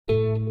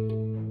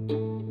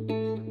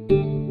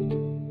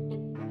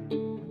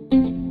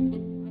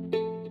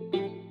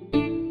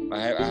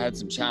had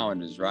some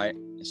challenges, right?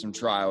 Some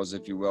trials,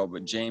 if you will.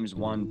 But James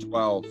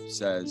 1:12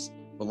 says,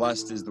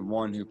 "Blessed is the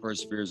one who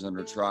perseveres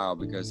under trial,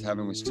 because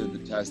having withstood the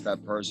test,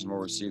 that person will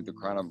receive the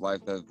crown of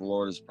life that the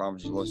Lord has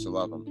promised to those who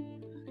love him."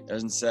 It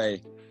doesn't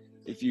say,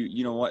 if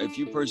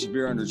you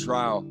persevere under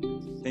trial,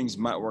 things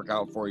might work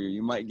out for you.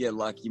 You might get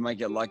lucky. Like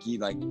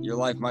your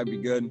life might be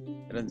good.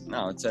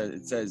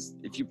 It says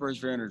if you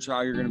persevere under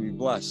trial, you're going to be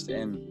blessed.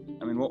 And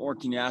I mean, what more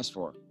can you ask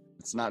for?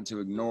 It's not to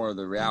ignore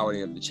the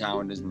reality of the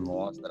challenges and the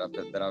loss that I've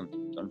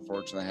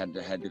unfortunately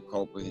had to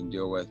cope with and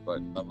deal with.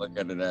 But I look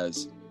at it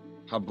as,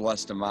 how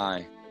blessed am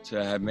I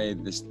to have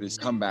made this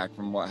comeback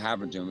from what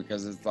happened to him?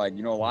 Because it's like,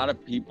 a lot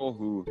of people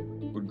who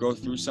would go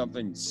through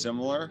something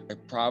similar, they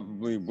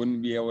probably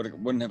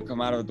wouldn't have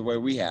come out of it the way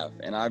we have.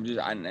 And I'm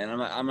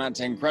not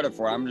taking credit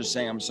for it. I'm just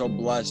saying I'm so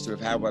blessed to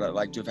have had what I'd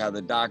like to have had: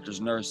 the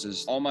doctors,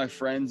 nurses, all my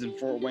friends in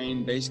Fort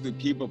Wayne. Basically,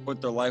 people put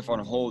their life on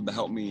hold to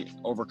help me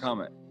overcome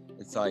it.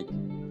 It's like,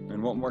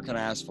 and what more can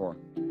I ask for?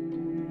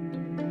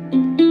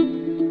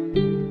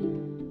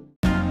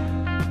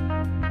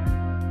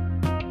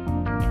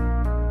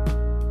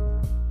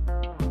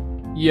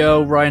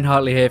 Yo, Ryan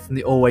Hartley here from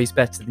the Always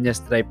Better Than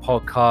Yesterday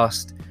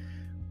podcast.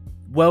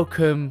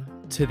 Welcome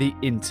to the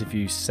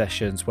interview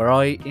sessions, where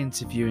I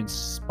interview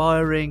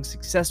inspiring,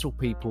 successful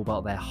people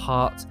about their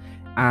heart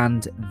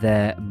and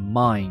their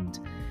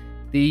mind.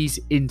 These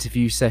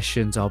interview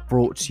sessions are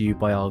brought to you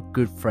by our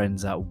good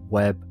friends at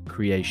Web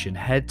Creation.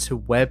 Head to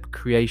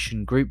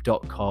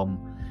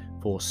webcreationgroup.com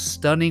for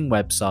stunning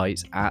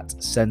websites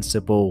at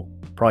sensible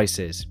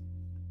prices.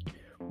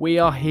 We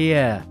are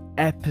here,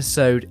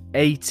 episode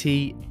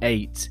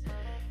 88.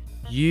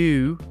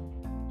 You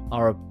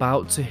are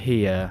about to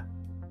hear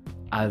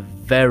a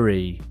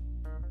very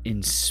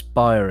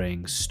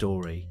inspiring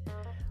story.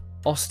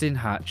 Austin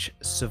Hatch,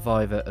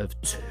 survivor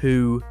of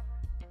 2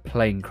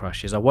 plane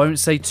crashes. I won't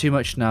say too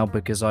much now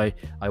because I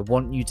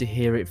want you to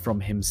hear it from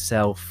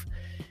himself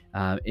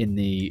in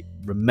the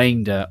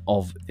remainder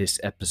of this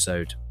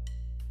episode.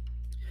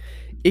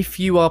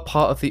 If you are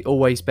part of the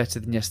Always Better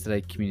Than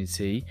Yesterday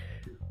community,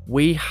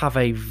 we have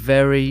a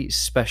very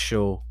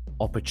special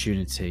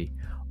opportunity.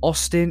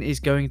 Austin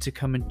is going to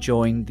come and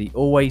join the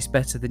Always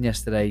Better Than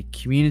Yesterday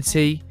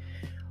community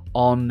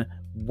on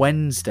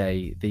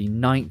Wednesday, the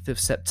 9th of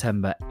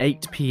September,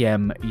 8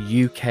 p.m.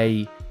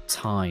 UK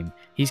time.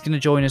 He's going to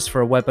join us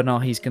for a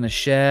webinar. He's going to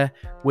share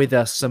with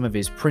us some of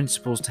his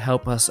principles to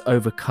help us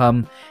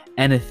overcome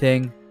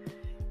anything.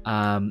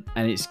 And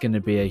it's going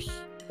to be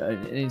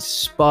an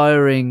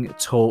inspiring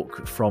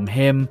talk from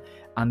him,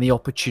 and the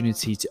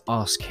opportunity to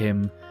ask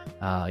him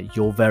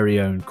your very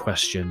own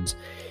questions.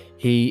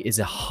 He is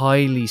a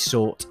highly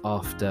sought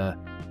after,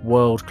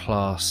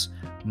 world-class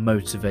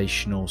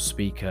motivational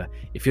speaker.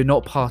 If you're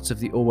not part of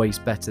the Always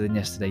Better Than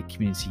Yesterday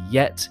community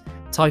yet,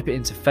 type it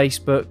into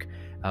Facebook.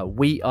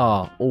 We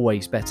are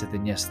Always Better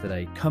Than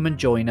Yesterday. Come and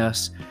join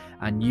us,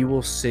 and you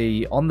will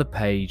see on the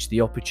page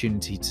the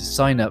opportunity to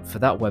sign up for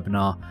that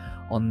webinar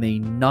on the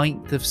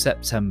 9th of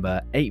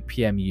September, 8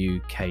 p.m.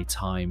 UK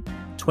time.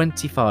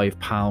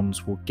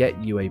 £25 will get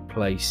you a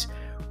place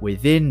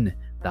within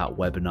that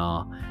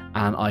webinar,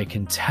 and I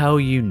can tell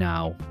you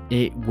now,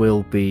 it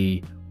will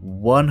be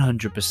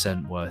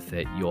 100% worth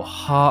it. Your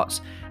heart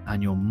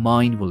and your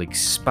mind will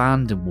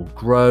expand and will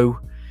grow.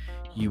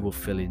 You will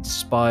feel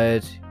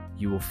inspired.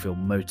 You will feel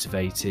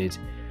motivated.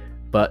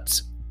 But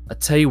I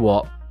tell you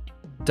what,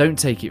 don't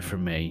take it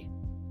from me.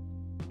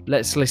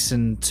 Let's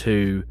listen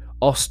to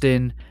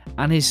Austin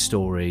and his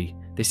story.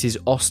 This is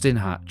Austin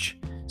Hatch,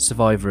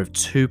 survivor of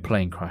 2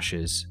 plane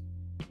crashes,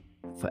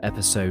 for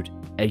episode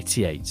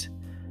 88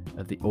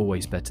 of the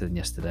Always Better Than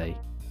Yesterday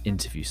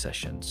interview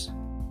sessions.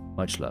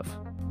 Much love.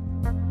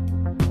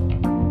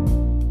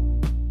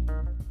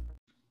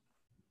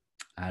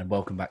 And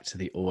welcome back to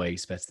the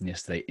Always Better Than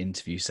Yesterday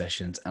interview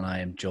sessions. And I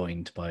am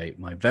joined by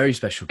my very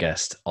special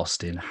guest,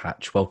 Austin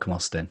Hatch. Welcome,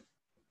 Austin.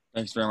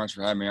 Thanks very much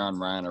for having me on,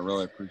 Ryan. I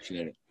really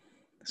appreciate it.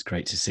 It's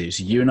great to see you.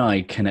 So you and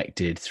I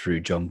connected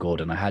through John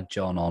Gordon. I had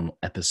John on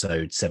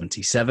episode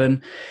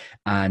 77,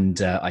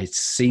 and I'd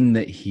seen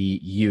that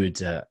you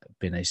had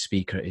been a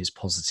speaker at his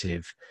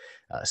Positive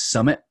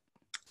Summit,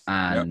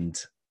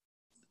 and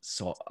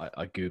so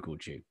I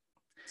Googled you.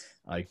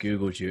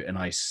 And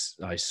I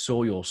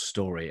saw your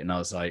story, and I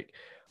was like,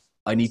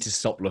 I need to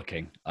stop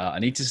looking. I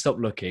need to stop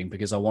looking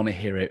because I want to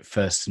hear it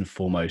first and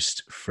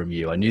foremost from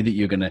you. I knew that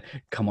you were going to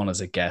come on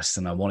as a guest,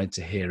 and I wanted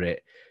to hear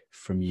it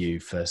from you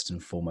first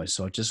and foremost.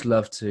 So I'd just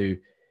love to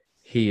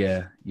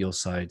hear your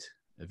side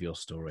of your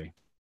story.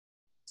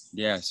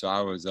 Yeah, so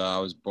I was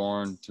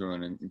born to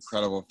an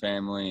incredible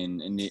family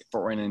in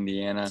Fort Wayne,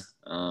 Indiana.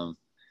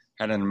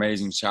 Had an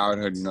amazing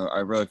childhood. I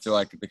really feel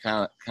like the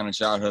kind of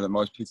childhood that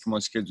most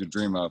kids would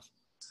dream of.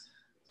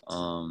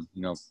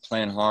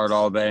 Playing hard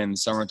all day in the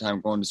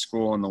summertime, going to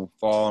school in the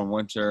fall and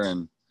winter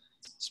and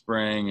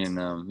spring. And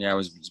I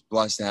was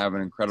blessed to have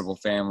an incredible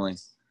family.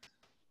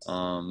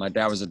 My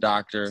dad was a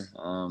doctor,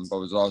 but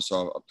was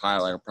also a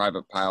pilot, like a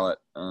private pilot.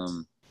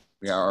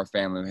 our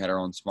family, we had our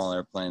own small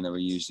airplane that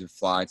we used to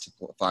fly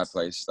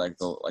places, like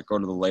go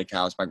to the lake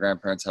house. My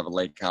grandparents have a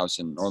lake house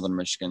in northern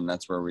Michigan.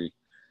 That's where we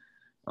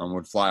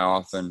would fly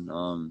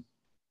often.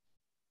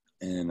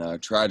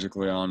 And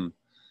tragically, on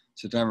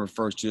September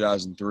 1st,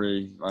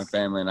 2003, my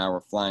family and I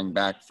were flying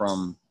back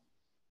from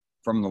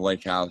the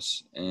lake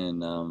house,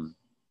 and the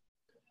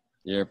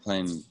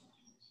airplane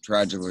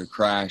tragically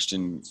crashed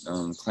and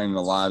claimed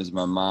the lives of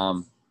my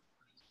mom,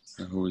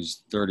 who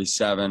was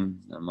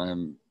 37, and my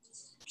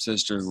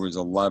sister, who was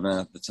 11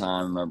 at the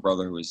time, and my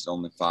brother, who was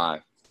only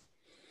 5,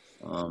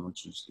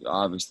 which was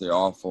obviously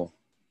awful.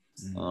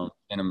 And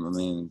I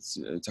mean,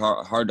 it's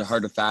hard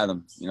to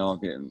fathom, you know,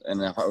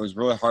 and it was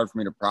really hard for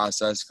me to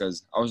process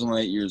because I was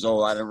only 8 years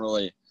old.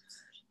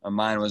 My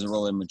mind wasn't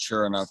really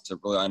mature enough to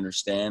really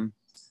understand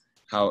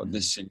how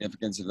the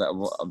significance of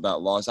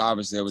that loss.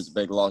 Obviously, it was a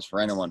big loss for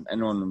anyone.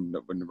 Anyone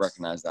would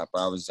recognize that.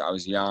 But I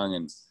was young,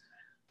 and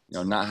you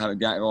know, not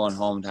going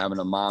home to having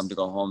a mom to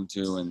go home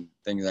to and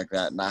things like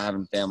that. Not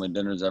having family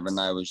dinners every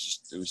night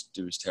it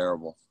was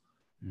terrible.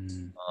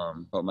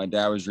 But my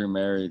dad was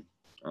remarried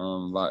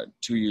about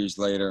 2 years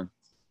later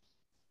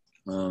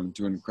to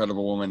an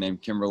incredible woman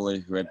named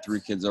Kimberly, who had 3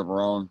 kids of her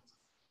own.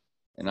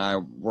 And I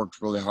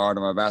worked really hard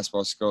on my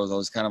basketball skills. I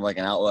was kind of like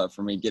an outlet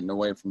for me, getting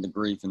away from the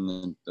grief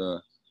and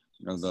the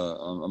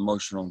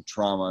emotional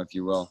trauma, if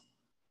you will,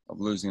 of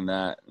losing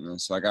that. And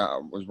so I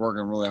was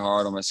working really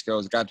hard on my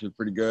skills. Got to be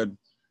pretty good.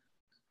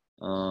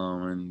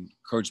 And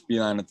Coach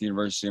Beeline at the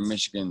University of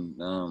Michigan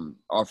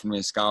offered me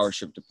a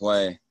scholarship to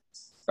play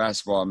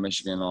basketball at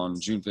Michigan on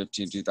June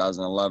 15,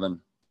 2011.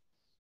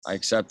 I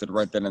accepted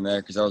right then and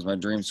there because that was my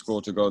dream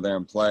school to go there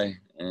and play.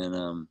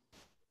 And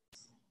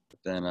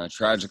then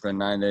tragically,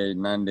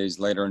 9 days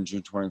later, on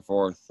June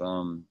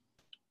 24th,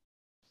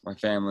 my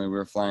family, we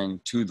were flying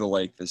to the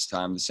lake this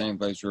time, the same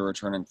place we were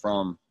returning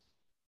from.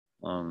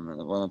 When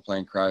the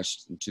plane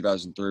crashed in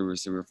 2003, we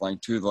were flying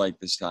to the lake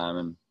this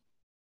time,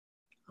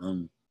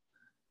 and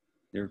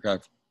the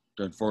aircraft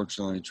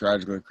unfortunately,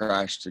 tragically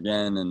crashed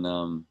again,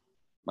 and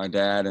my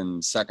dad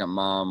and second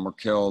mom were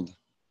killed.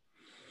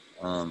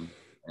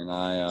 And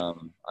I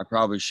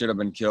probably should have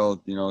been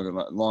killed. You know,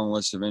 a long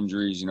list of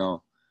injuries. You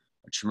know,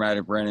 a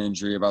traumatic brain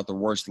injury, about the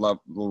worst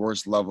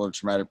level of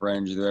traumatic brain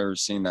injury they've ever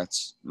seen.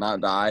 That's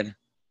not died.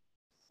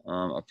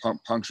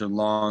 Punctured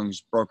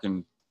lungs,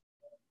 broken,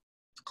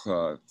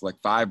 like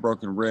 5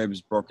 broken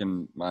ribs,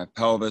 my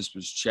pelvis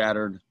was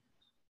shattered.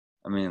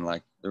 I mean,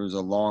 like, there was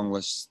a long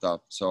list of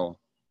stuff. So,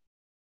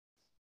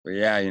 but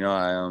yeah, you know,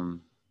 I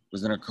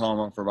was in a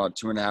coma for about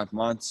 2.5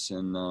 months,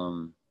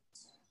 and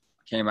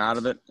came out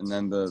of it, and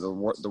then the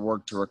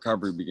work to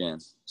recovery began.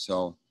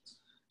 So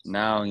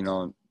now, you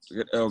know,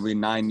 it'll be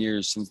 9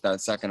 years since that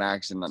second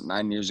accident.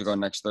 9 years ago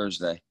next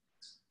Thursday.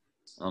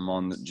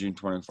 On June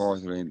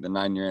 24th, the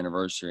 9-year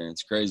anniversary. And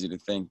it's crazy to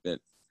think that,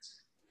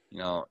 you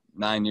know,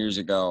 9 years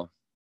ago,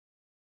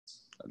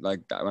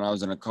 like when I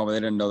was in a coma, they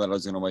didn't know that I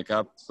was going to wake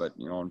up. But,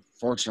 you know,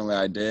 unfortunately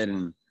I did,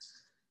 and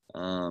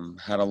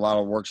had a lot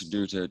of work to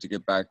do to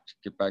get back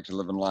to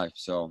living life.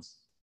 So.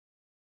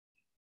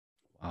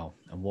 Wow.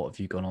 And what have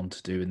you gone on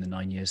to do in the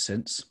 9 years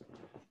since?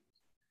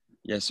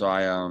 Yeah, so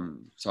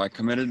I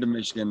committed to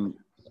Michigan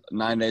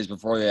 9 days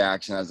before the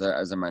accident,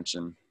 as I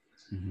mentioned.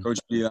 Mm-hmm. Coach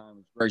Beeline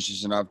was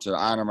gracious enough to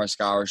honor my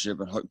scholarship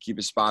and keep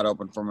a spot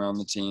open for me on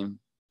the team.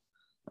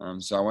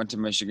 So I went to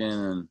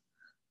Michigan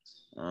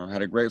and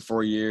had a great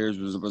 4 years.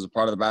 Was a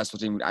part of the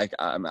basketball team.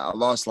 I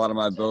lost a lot of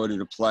my ability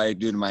to play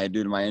due to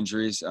my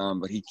injuries,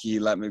 but he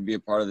let me be a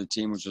part of the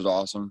team, which was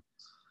awesome.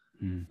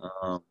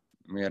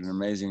 We had an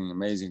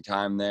amazing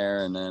time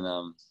there, and then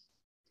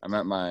I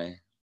met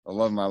the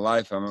love of my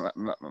life. I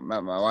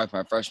met my wife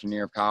my freshman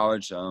year of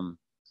college,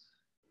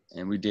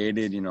 and we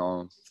dated, you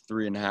know,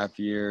 3.5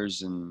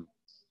 years, and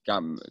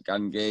got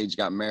engaged,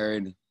 got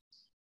married.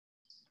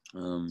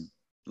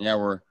 Yeah,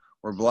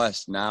 we're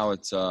blessed now.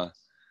 It's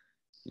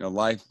you know,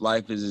 life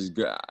is as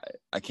good.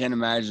 I can't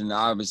imagine.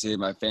 Obviously, if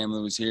my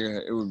family was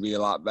here, it would be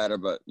a lot better.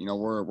 But you know,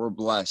 we're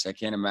blessed. I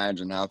can't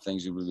imagine how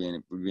things would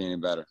be any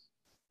better.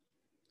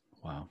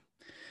 Wow.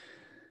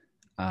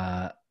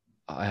 I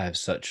have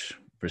such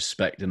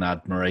respect and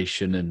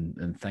admiration,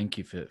 and thank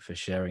you for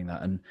sharing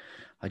that. And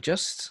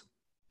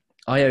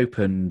I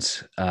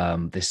opened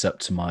this up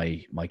to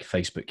my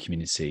Facebook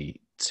community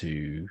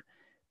to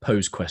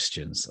pose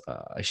questions.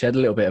 I shared a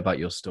little bit about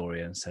your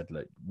story and said,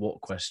 look,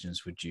 what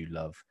questions would you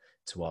love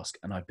to ask?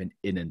 And I've been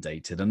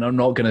inundated, and I'm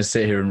not going to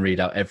sit here and read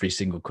out every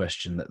single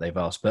question that they've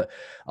asked, but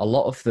a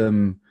lot of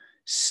them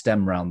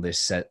stem around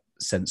this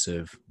sense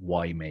of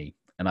why me.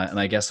 And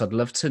I guess I'd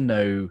love to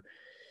know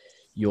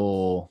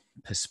your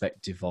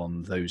perspective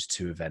on those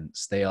two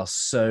events. They are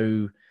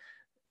so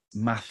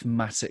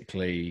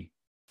mathematically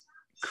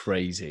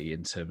crazy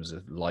in terms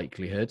of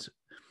likelihood.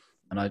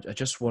 And I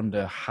just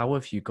wonder, how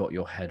have you got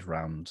your head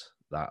around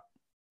that?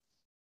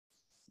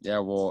 Yeah,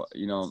 well,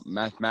 you know,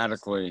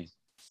 mathematically,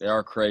 they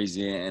are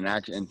crazy. And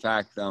in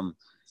fact,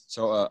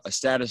 so a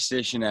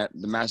statistician at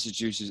the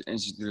Massachusetts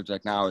Institute of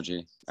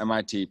Technology,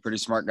 MIT, pretty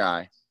smart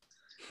guy,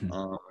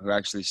 who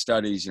actually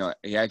studies, you know,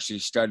 he actually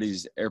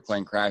studies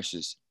airplane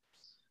crashes.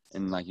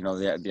 and like, you know,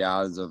 the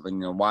odds of, you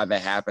know, why they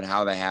happen,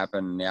 how they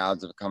happen, and the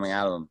odds of coming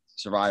out of them,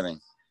 surviving.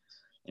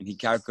 And he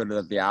calculated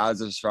that the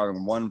odds of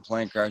surviving one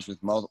plane crash with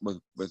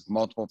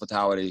multiple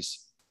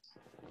fatalities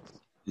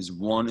is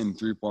 1 in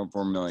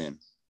 3.4 million.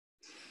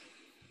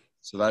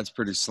 So that's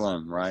pretty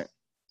slim, right?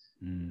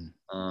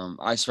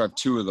 I survived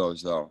 2 of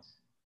those, though.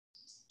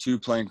 2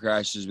 plane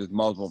crashes with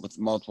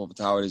multiple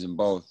fatalities in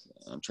both,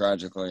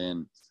 tragically,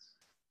 and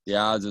the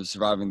odds of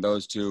surviving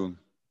those 2.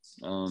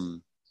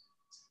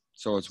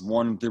 So it's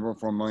 1 in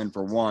 3.4 million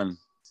for one.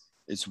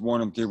 It's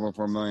 1 in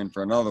 3.4 million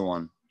for another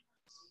one.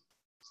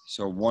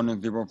 So 1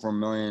 in 3.4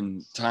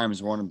 million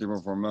times 1 in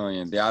 3.4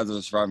 million. The odds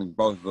of surviving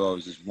both of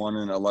those is 1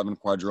 in 11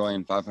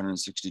 quadrillion,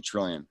 560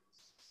 trillion.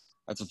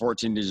 That's a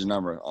 14-digit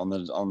number on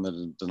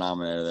the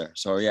denominator there.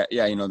 So yeah,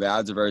 you know, the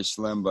odds are very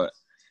slim, but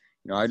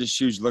you know, I just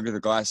choose to look at the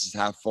glasses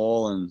half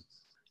full and,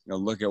 you know,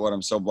 look at what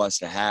I'm so blessed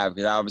to have.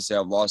 Because obviously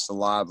I've lost a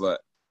lot,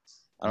 but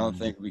I don't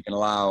think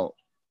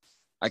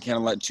I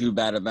can't let 2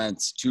 bad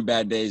events, 2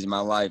 bad days in my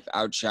life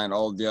outshine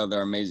all the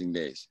other amazing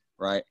days,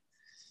 right?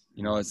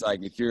 You know, it's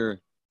like if you're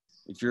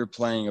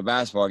playing a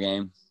basketball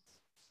game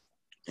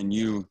and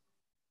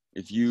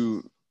if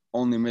you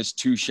only miss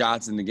 2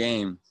 shots in the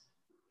game,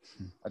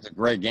 that's a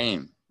great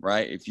game,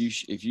 right? If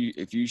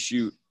you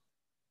shoot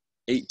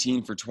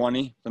 18 for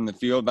 20 from the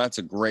field, that's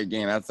a great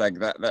game. That's like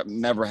that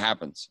never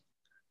happens.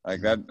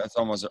 Like that's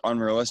almost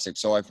unrealistic.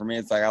 So like for me,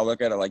 it's like I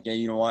look at it like, yeah,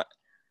 you know what?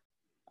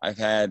 I've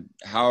had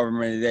however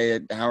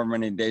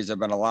many days I've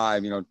been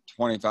alive, you know,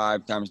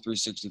 25 times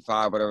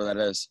 365, whatever that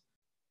is.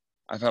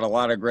 I've had a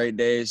lot of great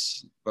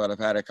days, but I've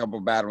had a couple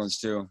bad ones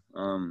too.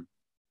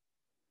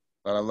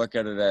 But I look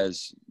at it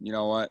as, you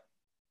know what?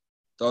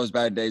 Those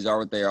bad days are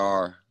what they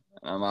are.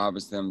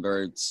 I'm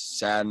very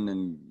saddened,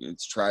 and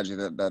it's tragic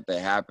that they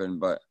happened.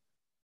 But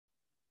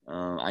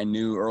I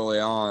knew early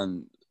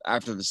on,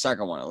 after the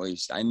second one at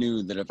least, I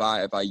knew that if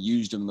I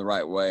used them the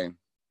right way,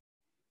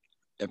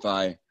 if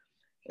I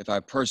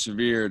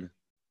persevered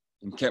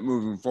and kept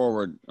moving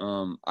forward,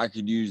 I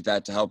could use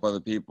that to help other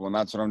people. And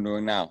that's what I'm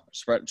doing now.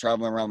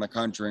 Traveling around the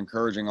country,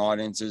 encouraging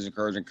audiences,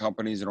 encouraging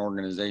companies and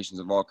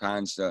organizations of all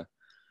kinds to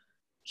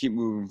keep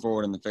moving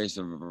forward in the face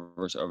of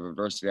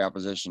adversity,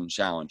 opposition,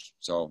 challenge.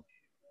 So.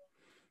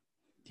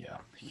 Yeah,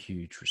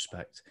 huge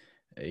respect.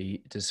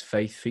 Does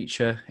faith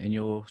feature in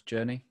your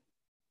journey?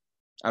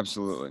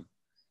 Absolutely.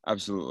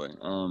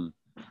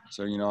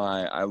 So, you know,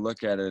 I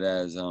look at it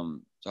as,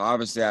 so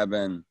obviously I've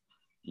been,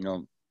 you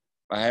know,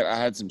 I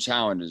had some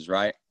challenges,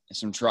 right?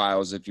 Some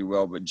trials, if you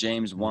will, but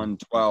James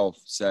 1:12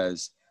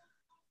 says,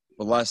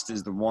 blessed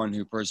is the one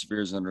who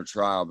perseveres under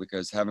trial,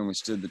 because having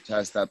withstood the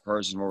test, that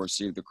person will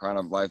receive the crown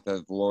of life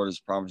that the Lord has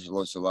promised to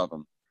those who love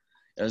him.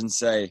 It doesn't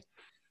say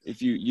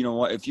if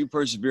you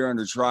persevere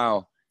under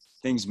trial,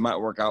 things might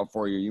work out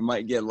for you. You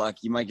might get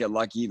lucky.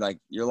 Like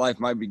your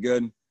life might be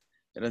good.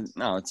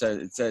 It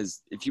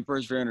says if you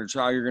persevere under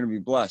trial, you're going to be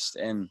blessed.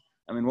 And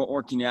I mean, what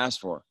more can you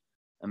ask for?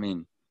 I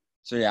mean,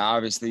 so yeah,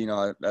 obviously, you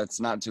know, that's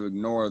not to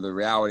ignore the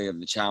reality of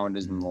the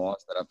challenges and the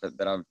loss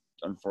that I've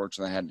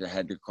unfortunately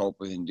had to cope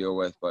with and deal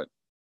with. But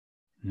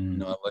you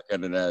know, I look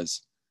at it as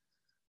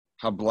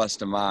how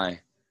blessed am I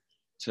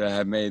to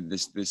have made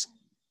this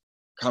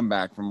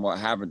comeback from what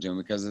happened to him,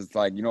 because it's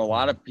like, you know, a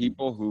lot of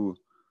people who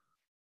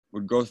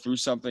would go through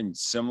something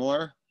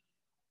similar,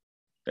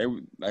 they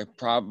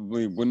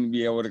probably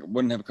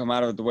wouldn't have come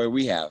out of it the way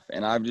we have.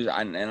 And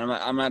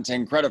I'm not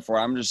taking credit for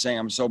it. I'm just saying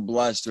I'm so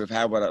blessed to have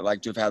had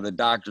the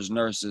doctors,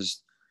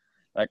 nurses.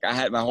 Like I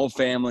had my whole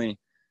family,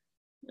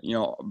 you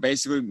know,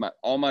 basically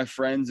all my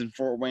friends in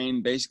Fort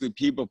Wayne, basically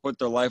people put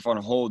their life on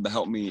hold to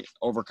help me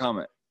overcome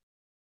it.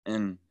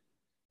 And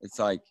it's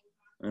like,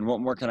 I mean,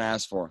 what more can I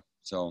ask for?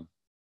 So.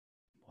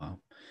 Wow.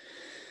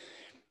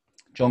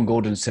 John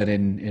Gordon said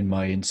in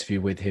my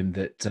interview with him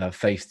that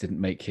faith didn't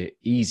make it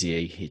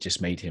easier; it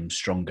just made him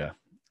stronger.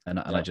 And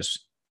I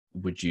just,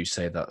 would you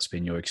say that's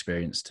been your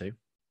experience too?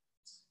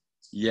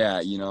 Yeah,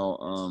 you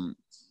know,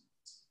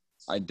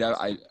 I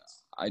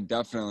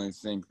definitely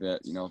think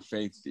that, you know,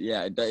 faith.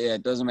 Yeah,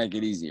 it doesn't make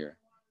it easier.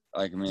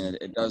 Like, I mean,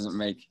 it doesn't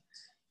make,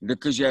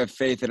 because you have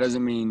faith. It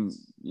doesn't mean,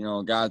 you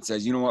know, God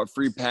says, you know what,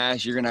 free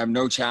pass. You're gonna have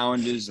no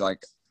challenges.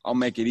 Like, I'll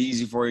make it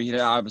easy for you. He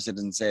obviously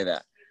didn't say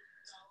that.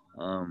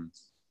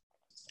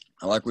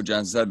 I like what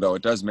John said, though.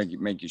 It does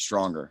make you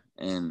stronger.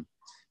 And,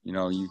 you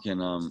know, you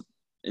can,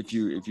 if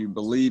you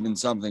believe in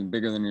something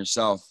bigger than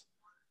yourself,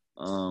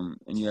 and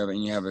you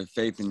have a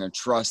faith and a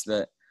trust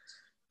that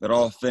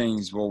all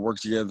things will work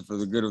together for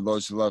the good of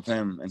those who love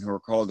him and who are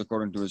called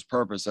according to his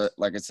purpose,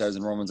 like it says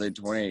in Romans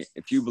 8:28.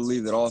 If you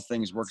believe that all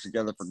things work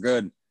together for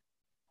good,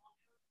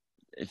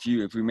 if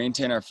we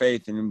maintain our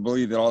faith and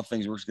believe that all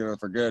things work together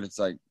for good, it's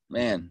like,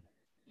 man,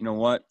 you know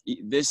what?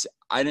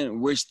 I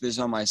didn't wish this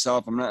on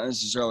myself. I'm not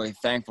necessarily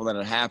thankful that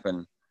it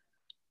happened,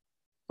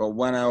 but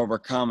when I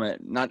overcome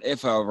it, not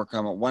if I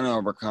overcome it, when I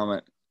overcome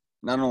it,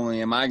 not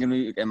only am I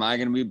going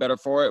to be better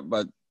for it,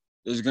 but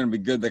there's going to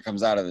be good that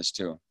comes out of this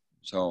too.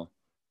 So,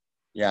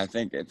 yeah, I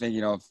think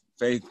you know,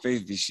 faith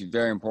is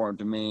very important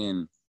to me,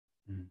 and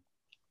you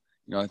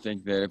know, I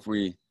think that if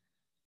we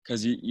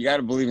because you got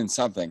to believe in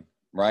something,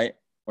 right?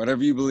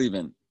 Whatever you believe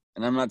in.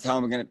 And I'm not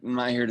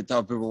here to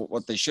tell people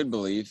what they should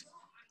believe,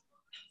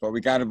 but we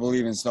got to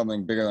believe in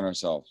something bigger than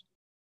ourselves.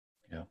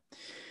 Yeah.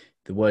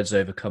 The words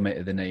overcome it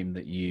are the name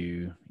that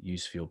you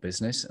use for your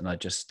business. And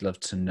I'd just love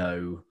to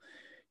know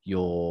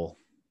your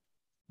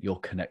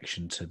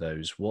connection to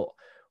those. What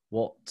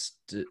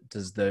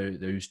does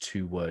those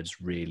two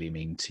words really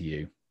mean to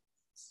you?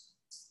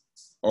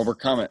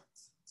 Overcome it.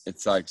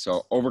 It's like,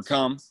 so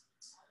overcome,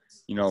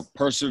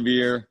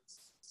 persevere,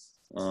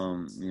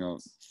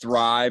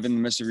 thrive in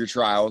the midst of your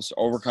trials,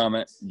 overcome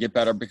it, get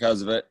better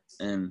because of it,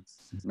 and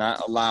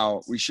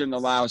we shouldn't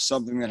allow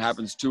something that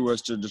happens to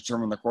us to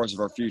determine the course of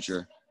our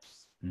future.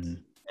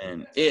 Mm-hmm.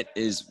 And it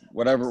is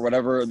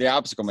whatever the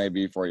obstacle may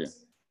be for you,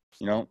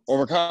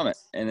 overcome it.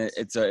 And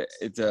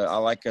I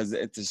like, cause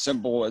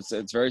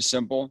it's very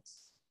simple.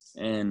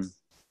 And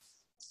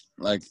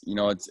like,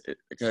 it's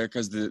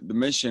because the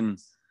mission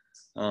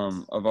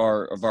of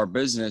our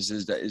business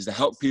is to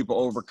help people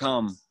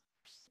overcome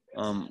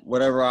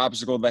whatever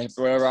obstacle they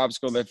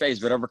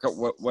face,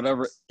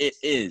 whatever it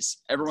is.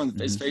 Everyone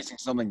is facing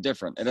something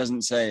different. It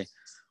doesn't say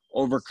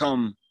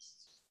overcome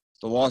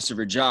the loss of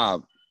your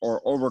job, or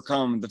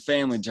overcome the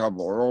family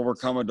trouble, or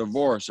overcome a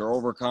divorce, or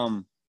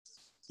overcome,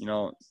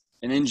 an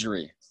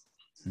injury,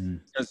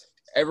 because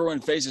everyone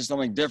faces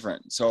something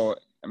different. So,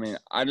 I mean,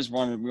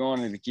 we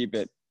wanted to keep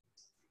it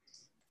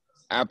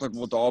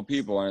applicable to all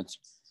people, and it's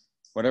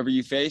whatever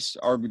you face.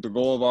 The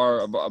goal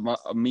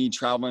of me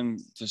traveling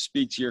to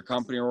speak to your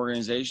company or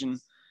organization,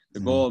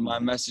 the goal of my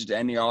message to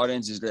any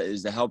audience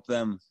is to help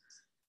them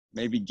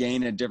maybe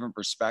gain a different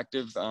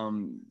perspective.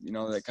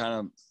 That kind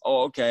of,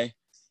 okay,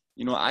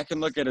 I can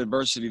look at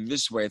adversity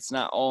this way. It's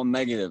not all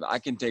negative. I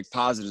can take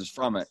positives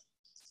from it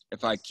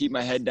if I keep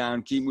my head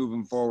down, keep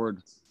moving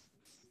forward,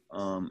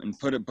 and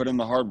put in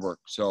the hard work.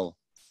 So,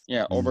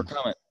 yeah,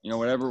 overcome it.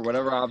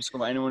 Whatever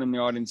obstacle anyone in the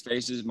audience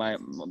faces, my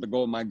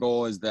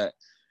goal is that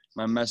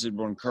my message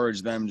will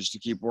encourage them just to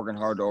keep working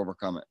hard to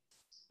overcome it.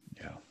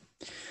 Yeah.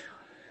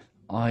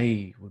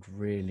 I would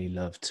really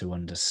love to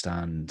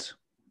understand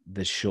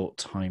the short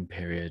time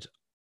period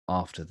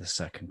after the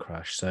second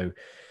crash. So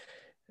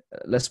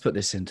let's put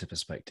this into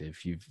perspective.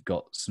 You've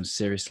got some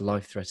serious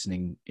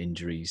life-threatening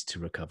injuries to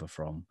recover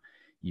from.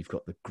 You've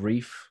got the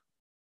grief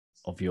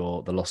of the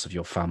loss of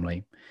your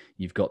family.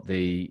 You've got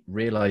the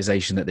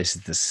realization that this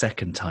is the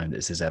second time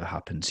this has ever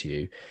happened to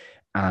you,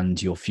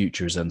 and your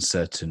future is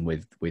uncertain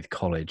with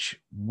college.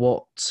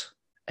 What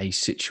a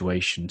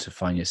situation to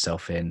find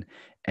yourself in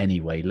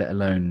anyway, let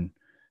alone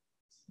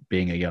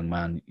being a young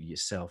man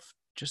yourself.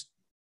 Just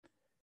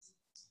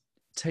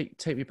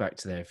take me back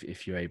to there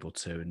if you're able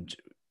to. And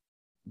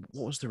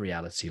what was the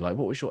reality like?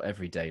 What was your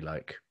everyday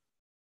like?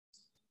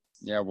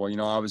 Yeah, well,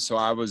 I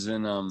was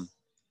in,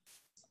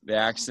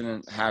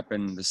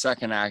 the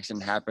second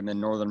accident happened in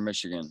northern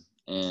Michigan,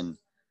 and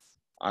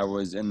I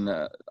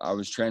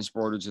was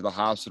transported to the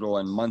hospital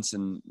in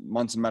Munson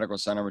Medical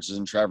Center, which is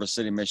in Traverse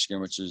City, Michigan,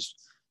 which is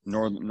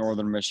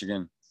northern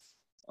Michigan.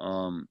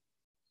 And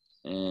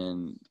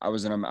I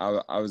was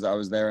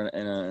there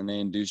and they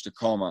induced a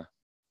coma.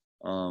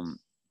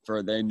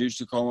 They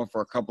induced a coma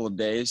for a couple of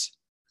days.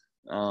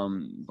 But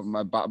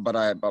my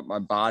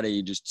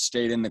body just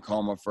stayed in the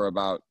coma for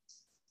about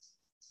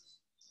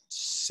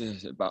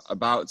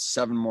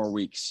 7 more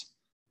weeks.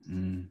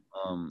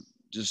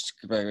 Just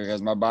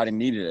because my body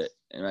needed it,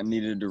 and I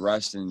needed to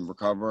rest and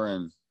recover.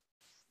 And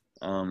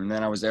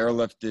then I was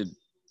airlifted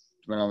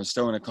when I was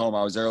still in a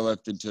coma. I was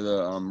airlifted to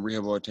the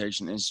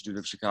Rehabilitation Institute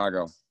of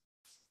Chicago.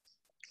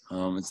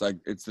 It's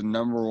the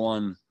number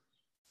one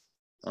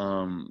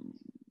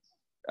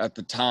at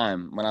the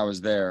time when I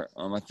was there.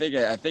 I think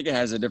it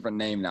has a different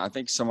name now. I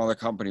think some other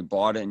company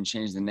bought it and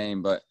changed the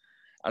name, but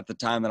at the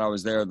time that I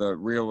was there, the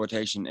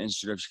Rehabilitation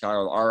Institute of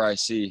Chicago, the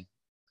RIC,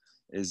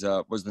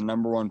 was the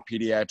number one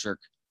pediatric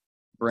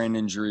brain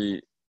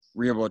injury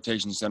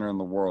rehabilitation center in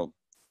the world.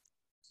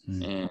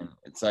 And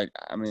it's like,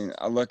 I mean,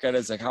 I look at it,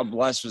 it's like, how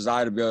blessed was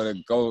I to be able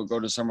to go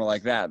to somewhere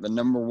like that, the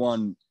number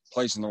one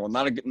place in the world,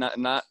 not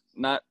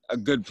a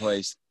good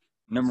place,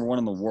 number one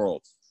in the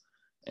world.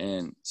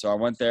 And so I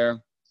went there,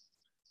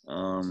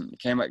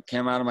 came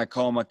out of my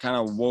coma, kind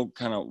of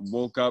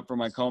woke up from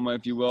my coma,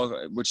 if you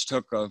will, which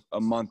took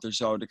a month or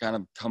so to kind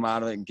of come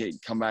out of it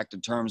and come back to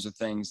terms with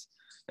things,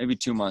 maybe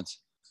 2 months.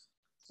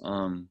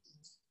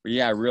 But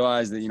yeah, I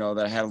realized that,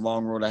 that I had a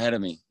long road ahead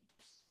of me.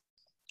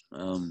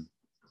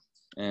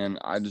 And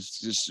I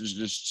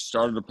just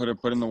started to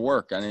put in the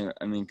work. I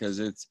mean,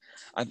 because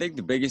I think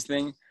the biggest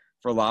thing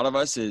for a lot of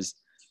us is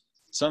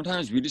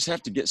sometimes we just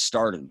have to get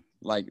started.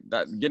 Like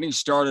that, getting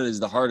started is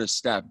the hardest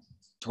step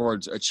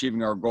towards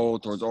achieving our goal,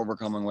 towards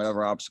overcoming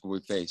whatever obstacle we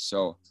face.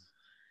 So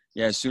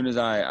yeah, as soon as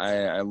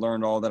I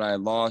learned all that I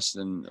had lost,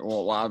 and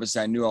well,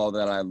 obviously I knew all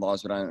that I had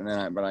lost, but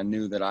I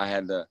knew that I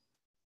had to,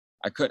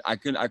 I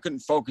couldn't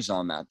focus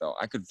on that though.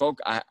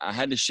 I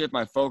had to shift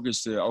my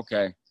focus to,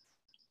 okay,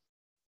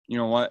 you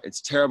know what?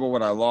 It's terrible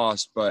what I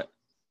lost, but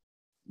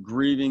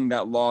grieving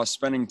that loss,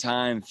 spending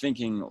time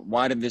thinking,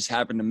 why did this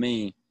happen to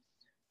me?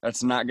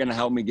 That's not going to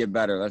help me get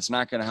better. That's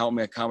not going to help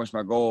me accomplish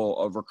my goal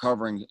of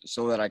recovering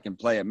so that I can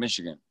play at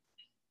Michigan.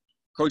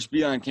 Coach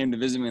Beilein came to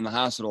visit me in the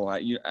hospital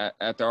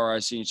at the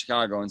RIC in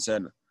Chicago and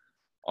said,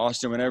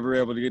 Austin, whenever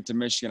you're able to get to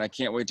Michigan, I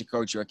can't wait to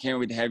coach you. I can't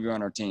wait to have you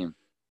on our team.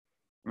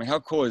 I mean, how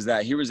cool is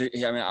that?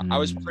 I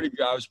was pretty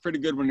good. I was pretty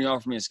good when he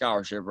offered me a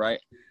scholarship, right?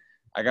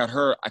 I got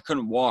hurt. I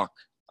couldn't walk.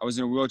 I was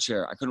in a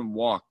wheelchair. I couldn't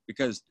walk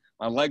because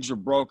my legs were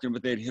broken,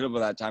 but they'd hit over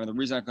that time. And the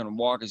reason I couldn't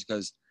walk is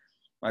because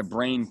my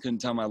brain couldn't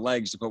tell my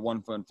legs to put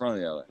one foot in front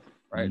of the other,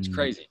 right? It's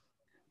crazy.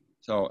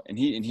 So, and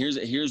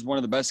here's one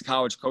of the best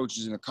college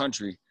coaches in the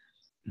country.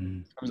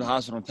 Comes to the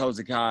hospital and tells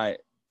the guy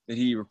that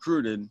he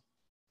recruited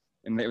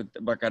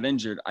but got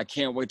injured, I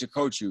can't wait to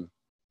coach you.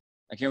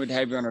 I can't wait to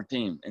have you on our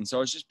team. And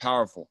so it's just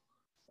powerful.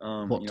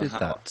 What did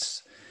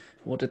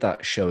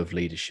that show of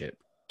leadership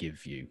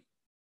give you?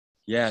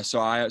 Yeah, so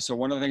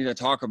one of the things I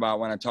talk about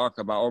when I talk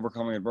about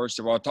overcoming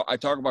adversity, well, I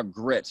talk about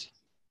grit,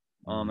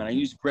 and I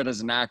use grit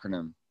as an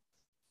acronym.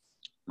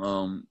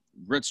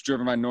 Grit's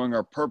driven by knowing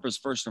our purpose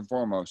first and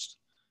foremost.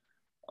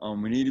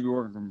 We need to be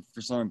working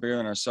for something bigger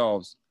than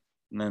ourselves.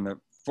 And then the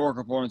 4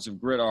 components of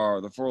grit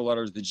are the 4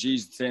 letters. The G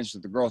stands for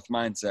the growth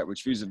mindset,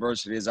 which views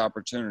adversity as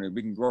opportunity.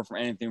 We can grow from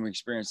anything we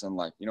experience in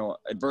life.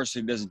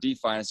 Adversity doesn't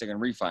define us; it can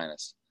refine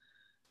us.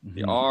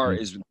 The R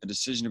is the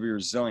decision to be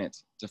resilient,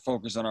 to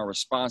focus on our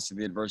response to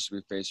the adversity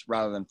we face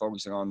rather than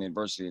focusing on the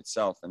adversity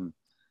itself, and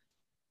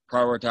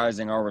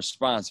prioritizing our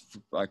response,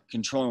 like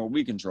controlling what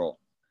we control.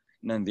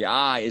 And then the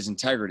I is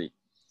integrity.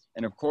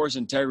 And of course,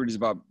 integrity is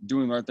about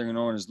doing the right thing when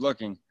no one is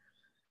looking,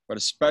 but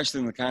especially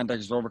in the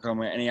context of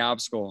overcoming any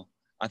obstacle,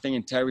 I think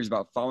integrity is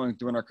about following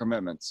through on our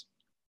commitments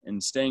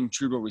and staying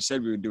true to what we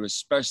said we would do,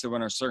 especially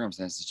when our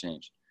circumstances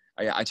change.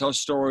 I tell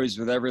stories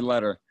with every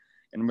letter,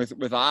 and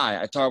with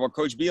I talk about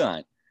Coach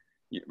Beilein,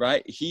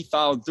 right? He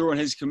followed through on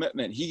his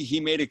commitment. He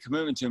made a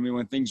commitment to me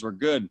when things were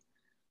good,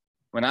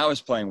 when I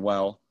was playing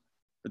well.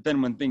 But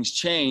then when things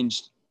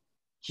changed,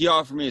 he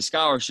offered me a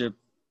scholarship.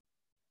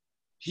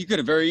 He could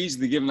have very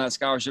easily given that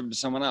scholarship to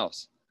someone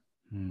else,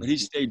 but he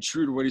stayed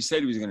true to what he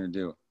said he was going to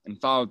do and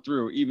followed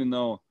through, even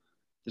though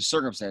the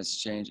circumstances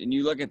change. And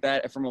you look at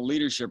that from a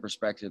leadership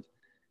perspective.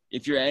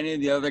 If you're any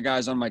of the other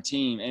guys on my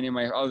team, any of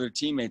my other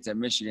teammates at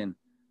Michigan,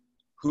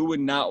 who would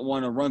not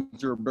want to run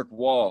through a brick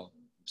wall,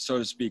 so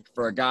to speak,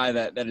 for a guy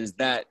that is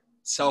that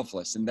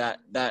selfless and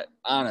that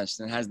honest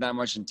and has that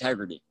much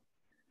integrity,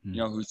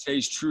 who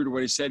stays true to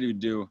what he said he would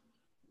do,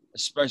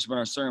 especially when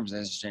our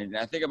circumstances change. And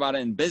I think about it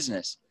in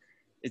business.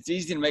 It's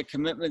easy to make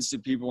commitments to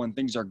people when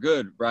things are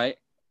good, right?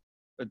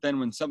 But then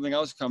when something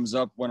else comes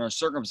up, when our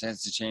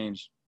circumstances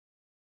change,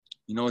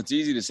 it's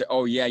easy to say,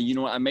 oh yeah,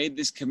 I made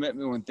this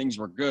commitment when things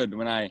were good,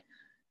 when I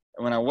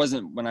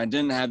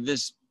didn't have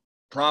this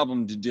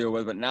problem to deal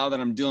with, but now that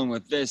I'm dealing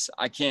with this,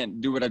 I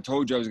can't do what I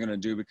told you I was going to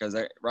do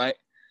right?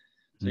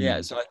 So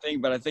yeah, so I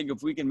think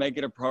if we can make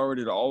it a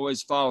priority to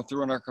always follow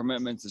through on our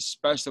commitments,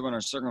 especially when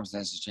our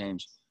circumstances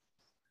change,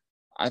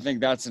 I think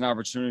that's an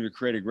opportunity to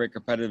create a great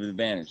competitive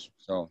advantage.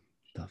 So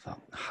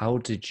how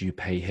did you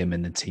pay him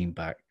and the team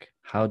back?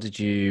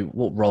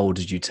 What role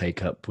did you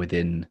take up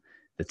within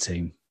the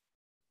team?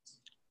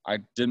 I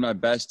did my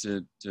best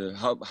to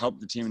help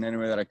the team in any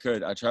way that I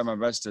could. I tried my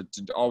best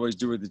to always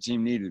do what the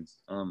team needed.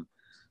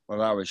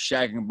 Whether I was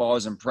shagging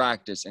balls in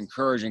practice,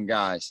 encouraging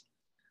guys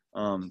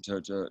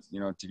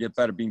to get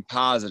better, being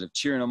positive,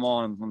 cheering them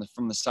on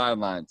from the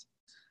sidelines,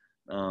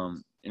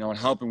 and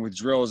helping with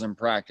drills in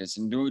practice,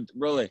 and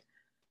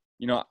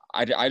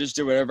I just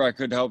did whatever I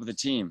could to help the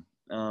team.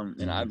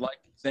 And I'd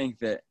like to think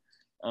that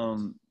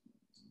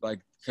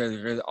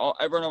because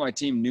everyone on my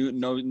team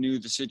knew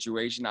the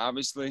situation,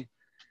 obviously.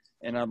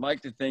 And I'd like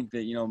to think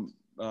that,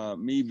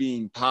 me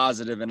being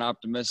positive and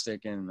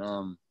optimistic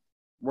and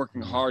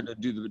working hard to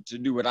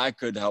do what I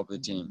could to help the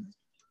team,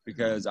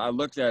 because I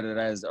looked at it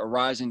as a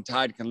rising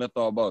tide can lift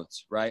all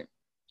boats, right?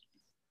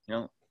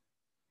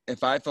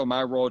 If I fill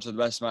my role to the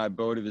best of my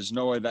ability, there's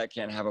no way that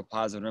can't have a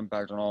positive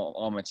impact on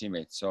all my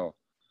teammates. So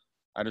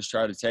I just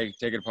try to take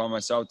it upon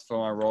myself to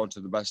fill my role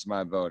to the best of my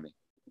ability.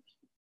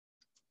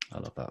 I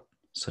love that.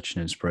 Such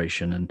an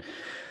inspiration. And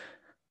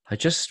I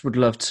just would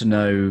love to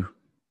know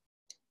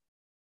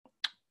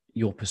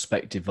your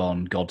perspective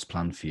on God's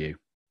plan for you.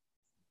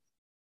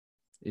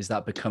 Is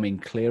that becoming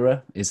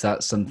clearer? Is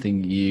that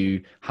something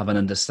you have an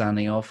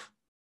understanding of?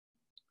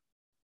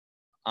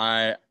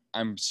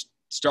 I'm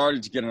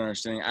starting to get an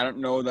understanding. I don't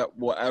know that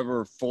we'll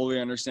ever fully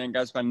understand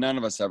God's plan. None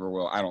of us ever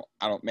will. I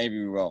don't, maybe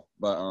we will,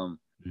 but,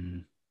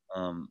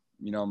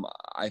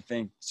 I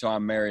think, so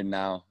I'm married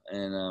now,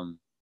 and,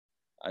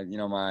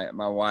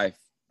 my wife,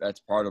 that's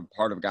part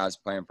of God's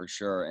plan for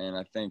sure. And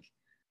I think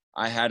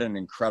I had an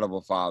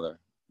incredible father.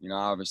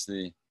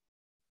 Obviously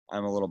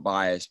I'm a little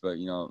biased, but,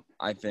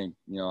 I think,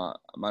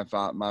 my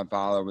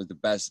father was the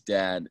best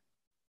dad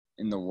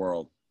in the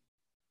world.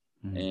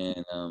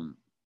 And,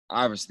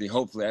 obviously,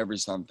 hopefully every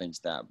son thinks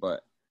that,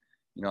 but,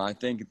 I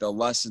think the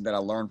lesson that I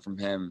learned from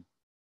him,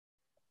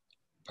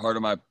 I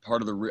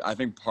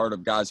think part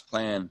of God's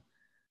plan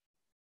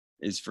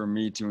is for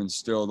me to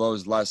instill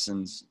those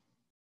lessons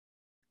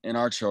in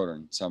our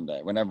children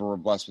someday, whenever we're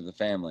blessed with a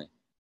family.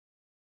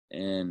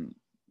 And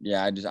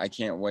yeah, I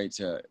can't wait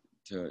to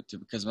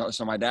because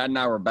my dad and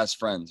I were best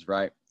friends,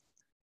 right?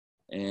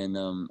 And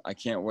I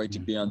can't wait to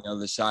be on the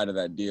other side of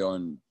that deal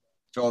and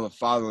fill the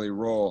fatherly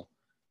role.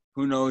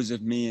 Who knows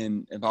if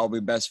I'll be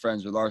best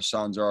friends with our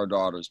sons or our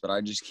daughters, but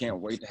I just can't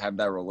wait to have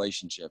that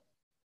relationship.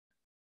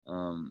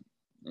 And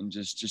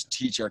just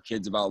teach our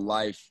kids about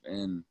life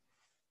and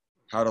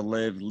how to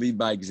lead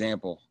by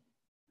example.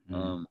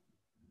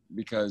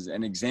 Because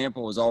an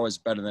example is always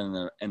better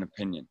than an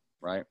opinion,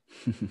 right?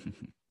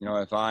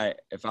 If I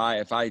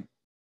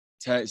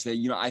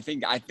say, I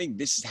think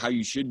this is how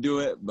you should do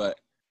it, but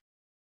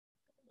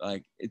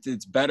like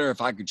it's better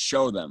if I could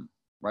show them,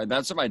 right?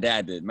 That's what my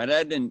dad did. My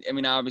dad didn't. I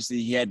mean,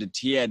 obviously he had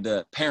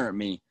to parent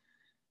me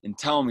and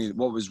tell me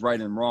what was right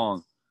and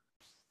wrong,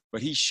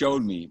 but he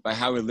showed me by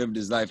how he lived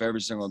his life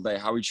every single day,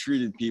 how he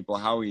treated people,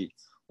 how he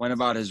went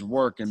about his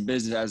work and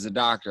business as a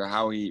doctor,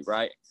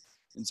 right?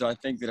 And so I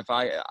think that if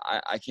I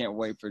can't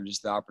wait for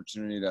just the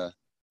opportunity to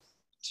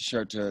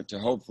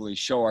hopefully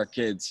show our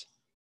kids,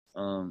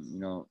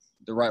 the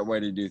right way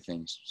to do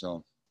things.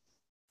 So.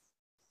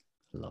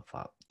 Love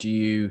that. Do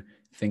you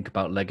think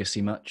about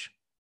legacy much?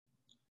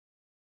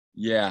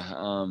 Yeah,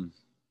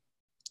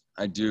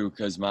 I do,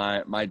 because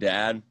my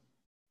dad,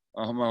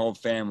 my whole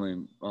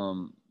family,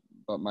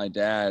 but my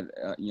dad,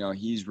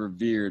 he's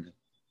revered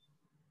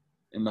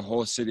in the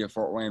whole city of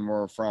Fort Wayne,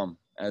 where we're from,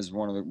 as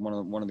one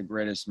of the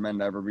greatest men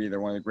to ever be there,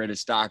 one of the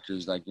greatest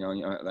doctors.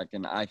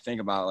 And I think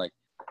about, like,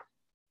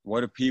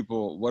 what do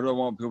I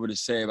want people to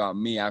say about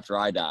me after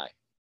I die?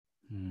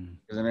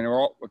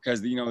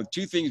 Because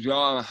two things we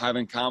all have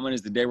in common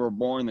is the day we're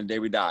born and the day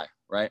we die,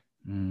 right?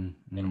 And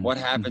what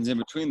happens in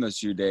between those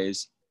 2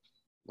 days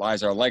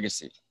lies our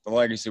legacy. The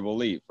legacy we'll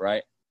leave,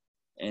 right?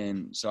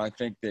 And so I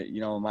think that,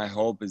 my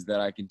hope is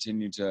that I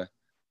continue to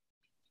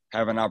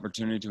have an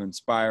opportunity to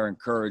inspire,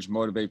 encourage,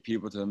 motivate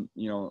people to,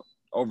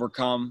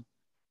 overcome.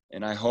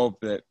 And I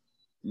hope that,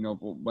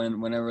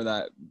 whenever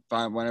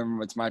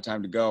it's my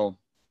time to go,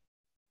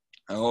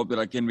 I hope that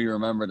I can be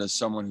remembered as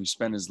someone who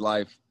spent his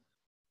life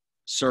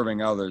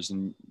serving others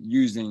and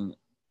using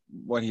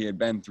what he had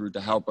been through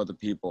to help other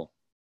people,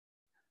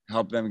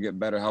 help them get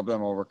better, help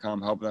them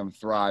overcome, help them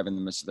thrive in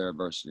the midst of their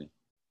adversity.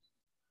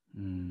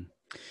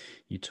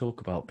 You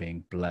talk about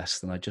being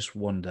blessed, and I just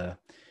wonder,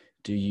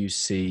 do you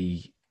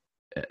see,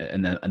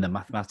 and the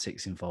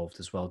mathematics involved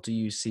as well, do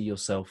you see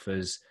yourself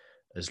as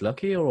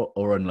lucky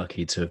or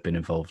unlucky to have been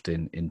involved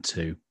in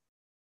two?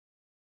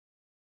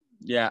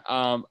 Yeah,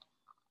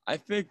 I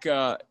think,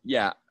 I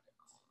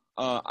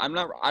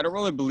don't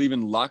really believe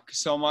in luck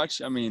so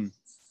much. I mean,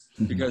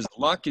 because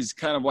luck is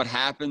kind of what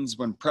happens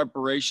when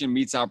preparation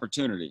meets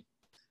opportunity,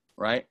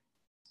 right?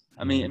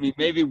 I mean,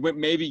 maybe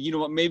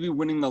maybe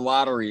winning the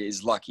lottery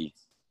is lucky,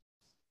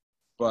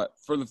 but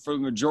for the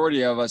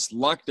majority of us,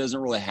 luck doesn't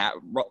really I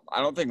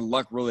don't think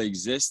luck really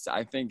exists.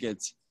 I think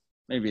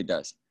maybe it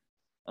does.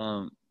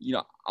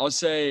 I'll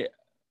say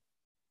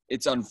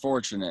it's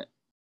unfortunate,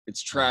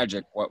 it's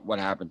tragic what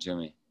happened to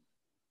me,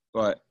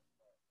 but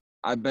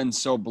I've been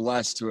so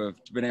blessed to have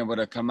been able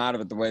to come out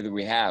of it the way that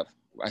we have.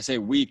 I say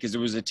we because it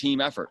was a team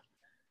effort.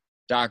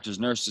 Doctors,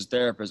 nurses,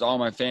 therapists, all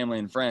my family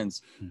and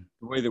friends.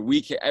 The way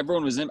that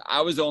everyone was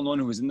I was the only one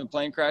who was in the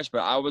plane crash, but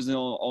I wasn't the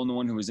only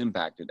one who was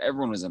impacted.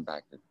 Everyone was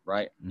impacted,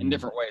 right? In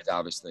different ways,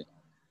 obviously.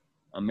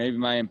 Maybe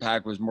my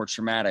impact was more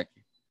traumatic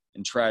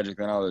and tragic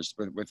than others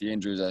with the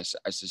injuries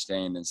I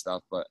sustained and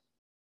stuff. But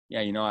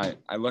yeah,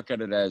 I look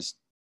at it as,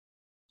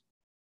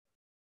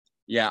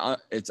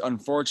 it's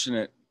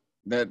unfortunate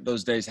that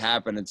those days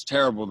happen. It's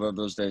terrible that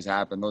those days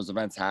happen, those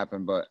events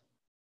happen, but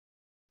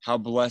how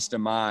blessed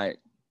am I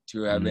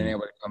to have been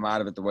able to come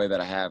out of it the way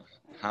that I have?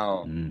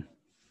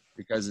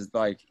 Because it's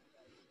like,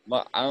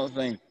 I don't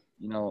think,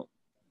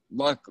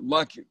 luck,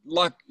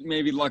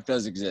 maybe luck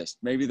does exist.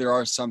 Maybe there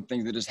are some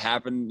things that just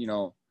happen,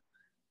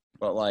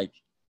 but like,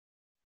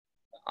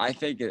 I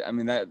think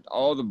that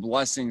all the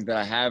blessings that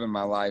I have in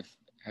my life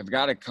have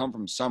got to come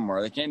from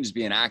somewhere. They can't just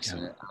be an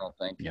accident, I don't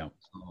think. Yeah.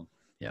 So.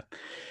 Yeah.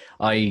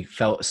 I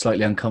felt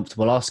slightly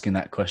uncomfortable asking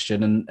that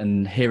question,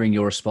 and hearing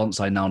your response,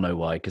 I now know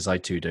why, because I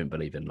too don't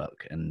believe in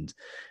luck. And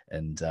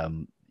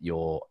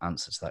your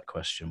answer to that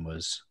question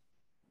was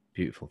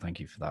beautiful. Thank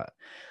you for that.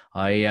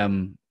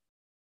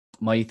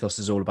 My ethos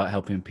is all about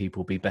helping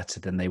people be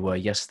better than they were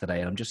yesterday.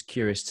 And I'm just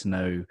curious to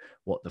know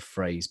what the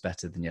phrase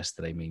 "better than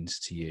yesterday" means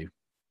to you.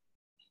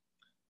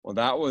 Well,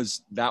 that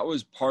was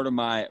part of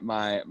my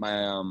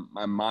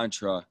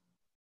mantra,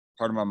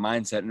 part of my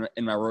mindset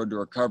in my road to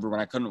recovery when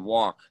I couldn't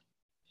walk.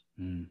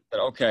 But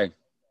okay,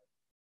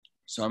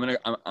 so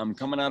I'm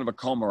coming out of a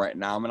coma right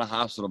now. I'm in a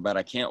hospital bed.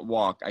 I can't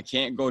walk. I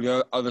can't go to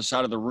the other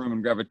side of the room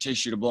and grab a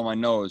tissue to blow my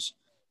nose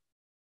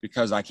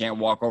because I can't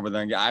walk over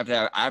there. And I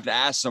have to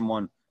ask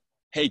someone,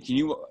 hey, can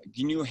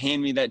you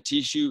hand me that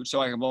tissue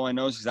so I can blow my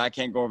nose, because I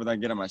can't go over there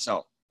and get it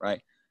myself,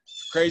 right?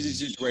 Crazy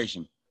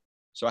situation.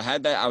 So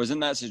I was in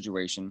that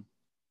situation,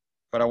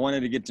 but I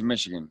wanted to get to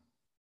Michigan.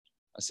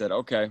 I said,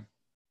 okay,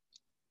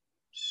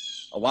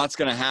 a lot's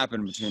going to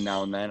happen between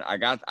now and then.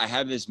 I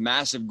have this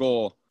massive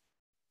goal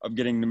of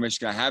getting to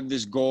Michigan. I have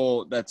this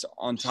goal that's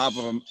on top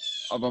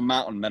of a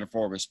mountain,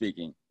 metaphorically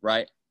speaking,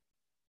 right?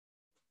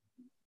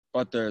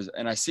 But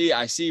I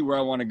see where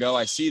I want to go.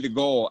 I see the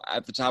goal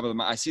at the top of the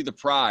mountain. I see the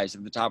prize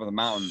at the top of the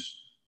mountain.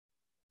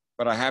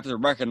 But I have to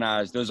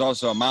recognize there's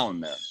also a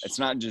mountain there. It's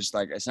not just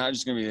going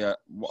to be a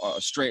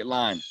straight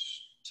line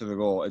to the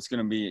goal. It's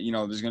going to be,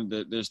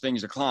 there's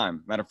things to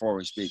climb,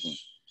 metaphorically speaking.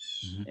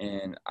 Mm-hmm.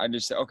 And I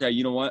just said, okay,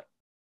 you know what?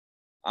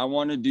 I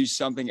want to do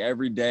something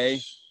every day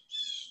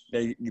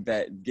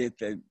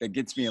that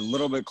gets me a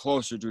little bit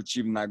closer to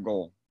achieving that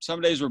goal.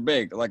 Some days were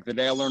big, like the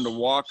day I learned to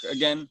walk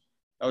again,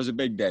 that was a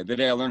big day. The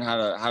day I learned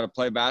how to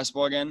play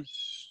basketball again,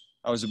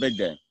 that was a big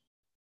day.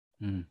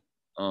 Mm.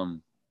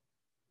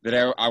 The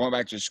day I went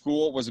back to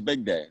school was a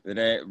big day. The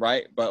day,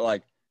 right? But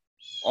like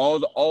all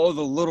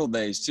the little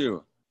days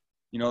too.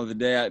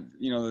 The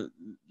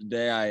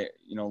day I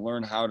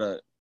learned how to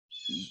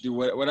do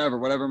whatever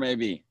it may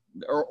be.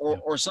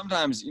 Or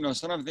sometimes,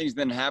 sometimes things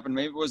didn't happen.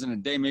 Maybe it wasn't a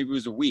day, maybe it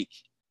was a week.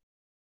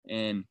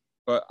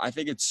 But I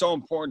think it's so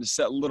important to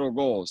set little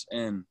goals,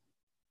 and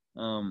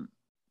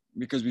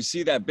because we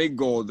see that big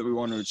goal that we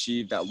want to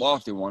achieve, that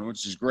lofty one,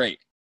 which is great.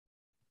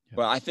 Yeah.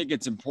 But I think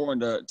it's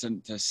important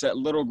to set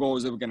little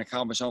goals that we can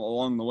accomplish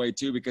along the way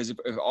too, because if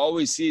all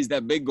we see is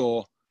that big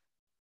goal,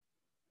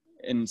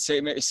 and say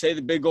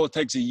the big goal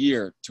takes a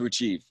year to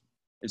achieve.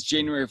 It's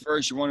January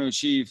 1st, you want to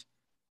achieve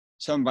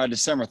something by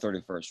December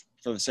 31st,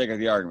 for the sake of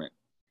the argument.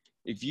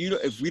 If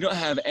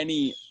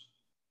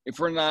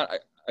we're not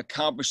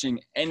accomplishing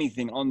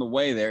anything on the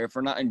way there, if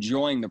we're not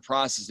enjoying the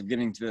process of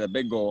getting to the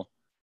big goal,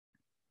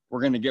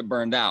 we're going to get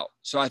burned out.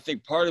 So I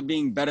think part of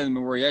being better than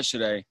we were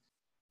yesterday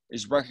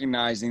is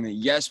recognizing that,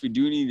 yes, we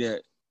do need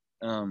to,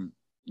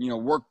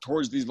 work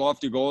towards these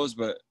lofty goals.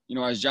 But,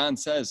 as John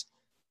says,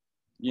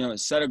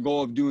 set a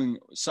goal of doing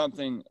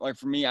something. Like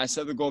for me, I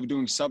set the goal of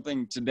doing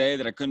something today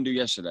that I couldn't do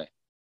yesterday.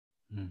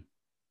 Mm.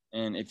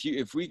 And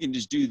if we can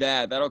just do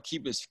that, that'll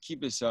keep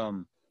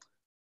that'll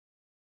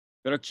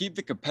keep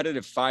the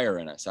competitive fire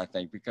in us, I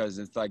think, because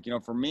it's like,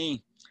 for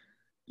me,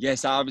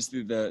 yes,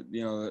 obviously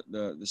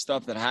the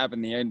stuff that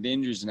happened, the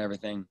injuries and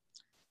everything,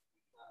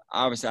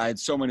 obviously I had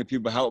so many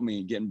people help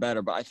me getting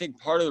better. But I think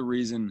part of the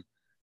reason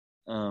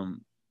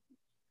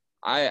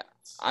I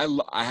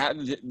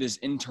had this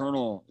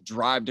internal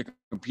drive to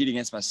compete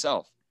against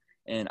myself.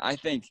 And I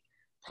think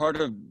part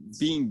of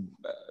being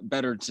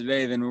better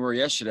today than we were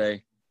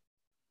yesterday,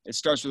 it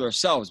starts with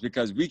ourselves,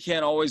 because we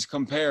can't always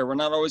compare. We're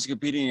not always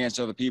competing against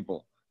other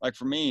people. Like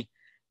for me,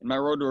 in my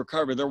road to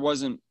recovery, there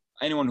wasn't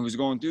anyone who was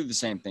going through the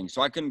same thing.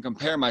 So I couldn't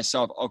compare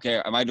myself. Okay,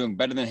 am I doing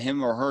better than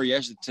him or her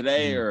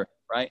today, or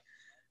right?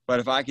 But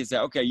if I could say,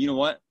 okay, you know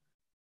what?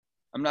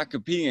 I'm not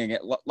competing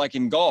against, like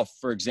in golf,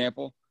 for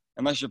example,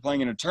 unless you're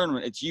playing in a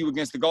tournament, it's you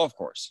against the golf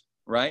course,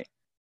 right?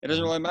 It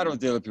doesn't really matter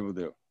what the other people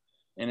do.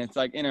 And it's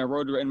like in my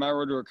road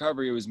to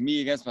recovery, it was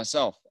me against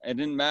myself. It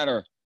didn't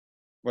matter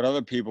what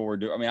other people were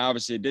doing. I mean,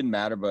 obviously it didn't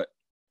matter, but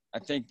I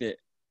think that,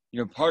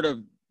 part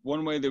of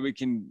one way that we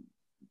can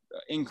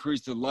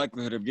increase the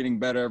likelihood of getting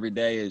better every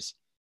day is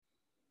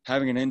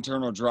having an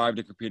internal drive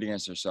to compete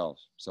against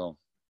ourselves. So,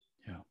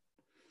 yeah,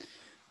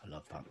 I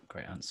love that.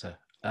 Great answer.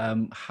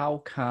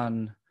 How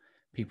can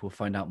people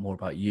find out more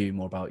about you,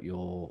 more about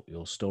your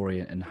story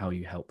and how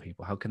you help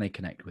people? How can they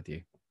connect with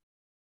you?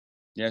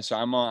 Yeah, so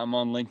I'm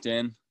on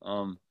LinkedIn.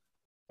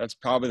 That's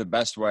probably the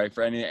best way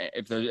for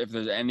if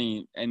there's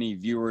any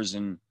viewers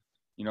in,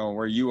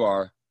 where you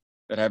are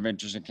that have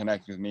interest in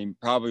connecting with me.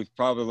 Probably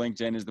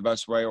LinkedIn is the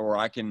best way, or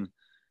I can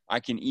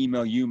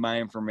email you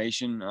my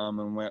information.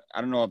 And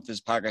I don't know if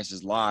this podcast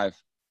is live,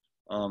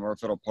 or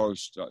if it'll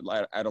post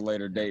at a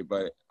later date,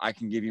 but I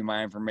can give you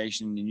my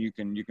information and you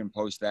can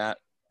post that.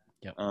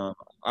 Yep.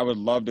 I would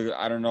love to.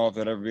 I don't know if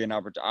there'd ever be an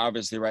opportunity.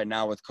 Obviously, right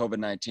now with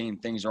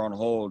COVID-19, things are on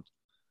hold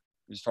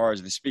as far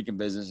as the speaking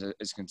business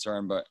is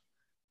concerned. But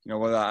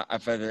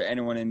if there's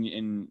anyone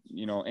in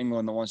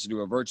England that wants to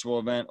do a virtual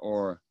event,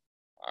 or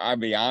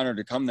I'd be honored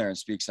to come there and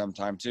speak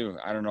sometime too.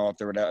 I don't know if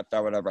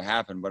that would ever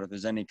happen, but if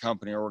there's any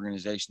company or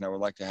organization that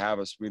would like to have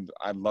us,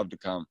 I'd love to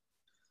come.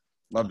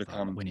 Love to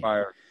come,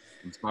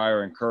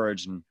 inspire,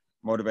 encourage, and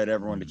motivate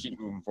everyone to keep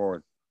moving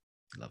forward.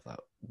 Love that.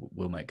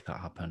 We'll make that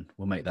happen.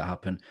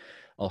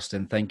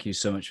 Austin, thank you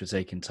so much for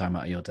taking time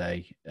out of your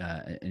day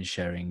and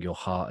sharing your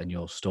heart and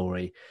your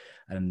story.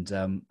 And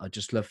I'd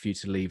just love for you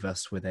to leave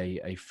us with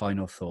a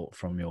final thought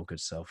from your good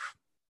self.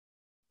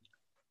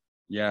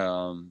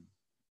 Yeah.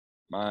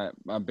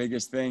 My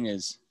biggest thing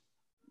is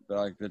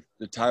like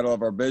the title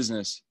of our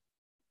business,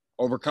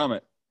 Overcome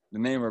It. The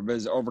name of our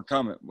business,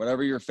 Overcome It.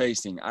 Whatever you're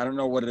facing, I don't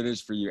know what it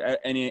is for you.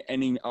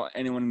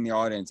 Anyone in the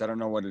audience, I don't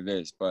know what it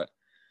is, but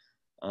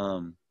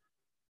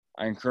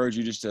I encourage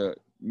you just to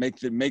make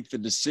the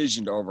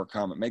decision to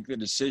overcome it. Make the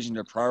decision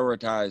to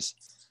prioritize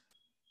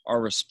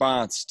our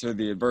response to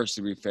the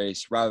adversity we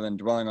face rather than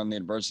dwelling on the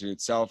adversity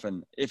itself.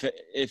 And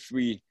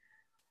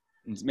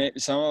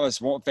some of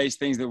us won't face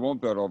things that we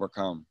won't be able to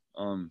overcome.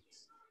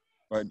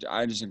 But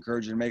I just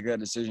encourage you to make that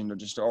decision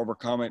to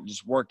overcome it.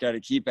 Just work at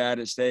it, keep at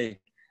it,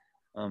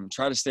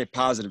 try to stay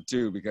positive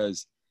too,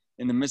 because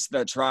in the midst of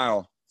that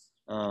trial,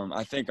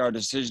 I think our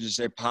decision to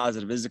stay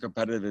positive is a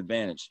competitive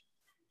advantage.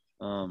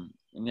 And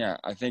yeah,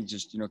 I think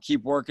just,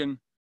 keep working.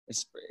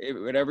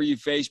 Whatever you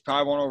face,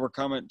 probably won't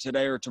overcome it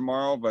today or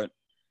tomorrow, but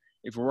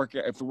if we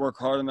work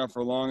hard enough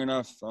for long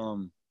enough,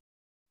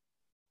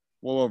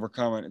 we'll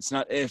overcome it. It's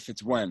not if,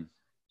 it's when.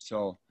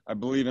 So I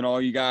believe in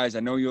all you guys. I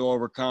know you'll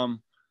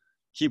overcome.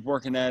 Keep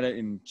working at it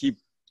and keep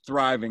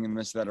thriving in the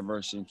midst of that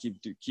adversity, and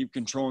keep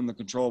controlling the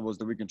controllables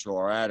that we control,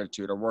 our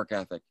attitude, our work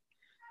ethic,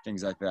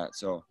 things like that.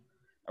 So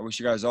I wish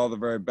you guys all the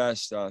very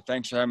best.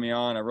 Thanks for having me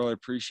on. I really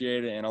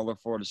appreciate it, and I'll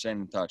look forward to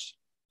staying in touch.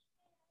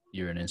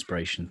 You're an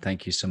inspiration.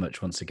 Thank you so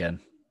much once again.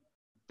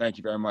 Thank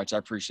you very much. I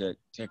appreciate it.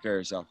 Take care of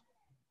yourself.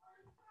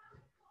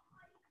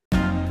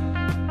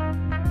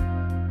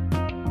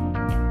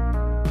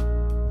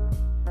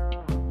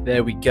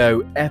 There we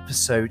go.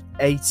 Episode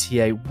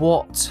 88.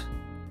 What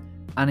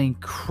an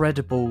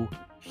incredible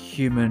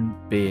human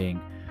being.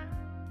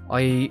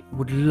 I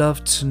would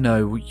love to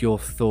know your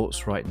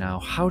thoughts right now.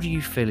 How do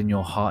you feel in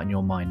your heart and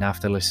your mind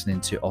after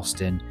listening to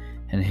Austin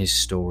and his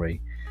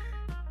story?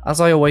 As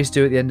I always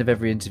do at the end of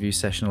every interview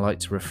session, I like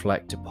to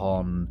reflect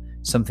upon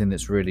something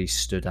that's really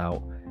stood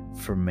out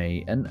from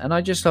me. And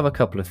I just love a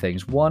couple of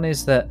things. One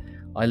is that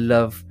I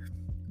love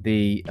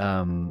the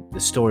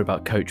story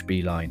about Coach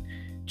Beilein.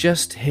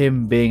 Just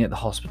him being at the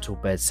hospital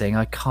bed saying,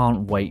 "I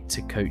can't wait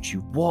to coach you."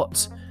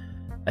 What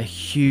a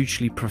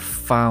hugely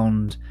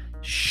profound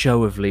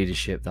show of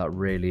leadership that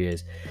really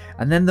is.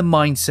 And then the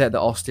mindset that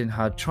Austin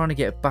had, trying to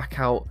get back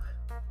out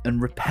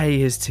and repay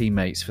his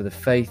teammates for the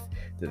faith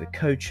that the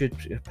coach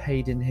had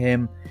paid in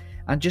him,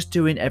 and just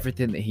doing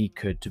everything that he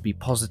could to be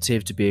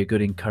positive, to be a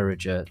good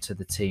encourager to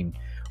the team.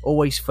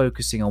 Always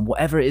focusing on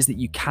whatever it is that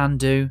you can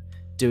do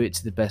it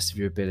to the best of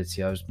your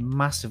ability. I was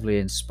massively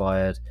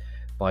inspired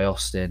by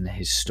Austin,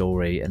 his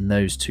story, and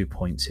those 2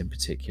 points in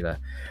particular.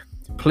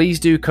 Please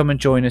do come and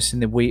join us in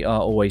the We Are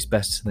Always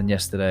Better Than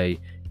Yesterday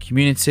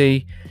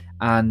community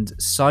and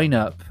sign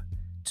up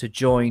to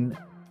join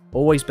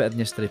Always Better Than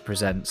Yesterday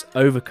Presents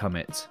Overcome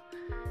It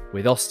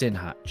with Austin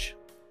Hatch.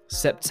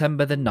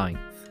 September the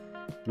 9th,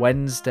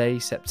 Wednesday,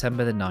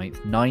 September the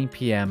 9th, 9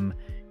 p.m.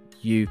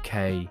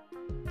 UK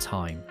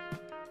time.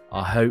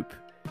 I hope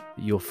that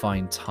you'll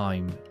find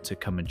time to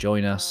come and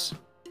join us.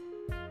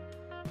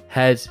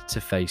 Head to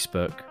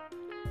Facebook.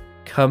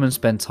 Come and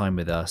spend time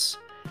with us.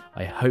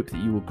 I hope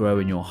that you will grow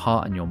in your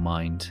heart and your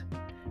mind.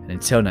 And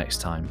until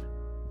next time,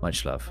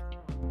 much love.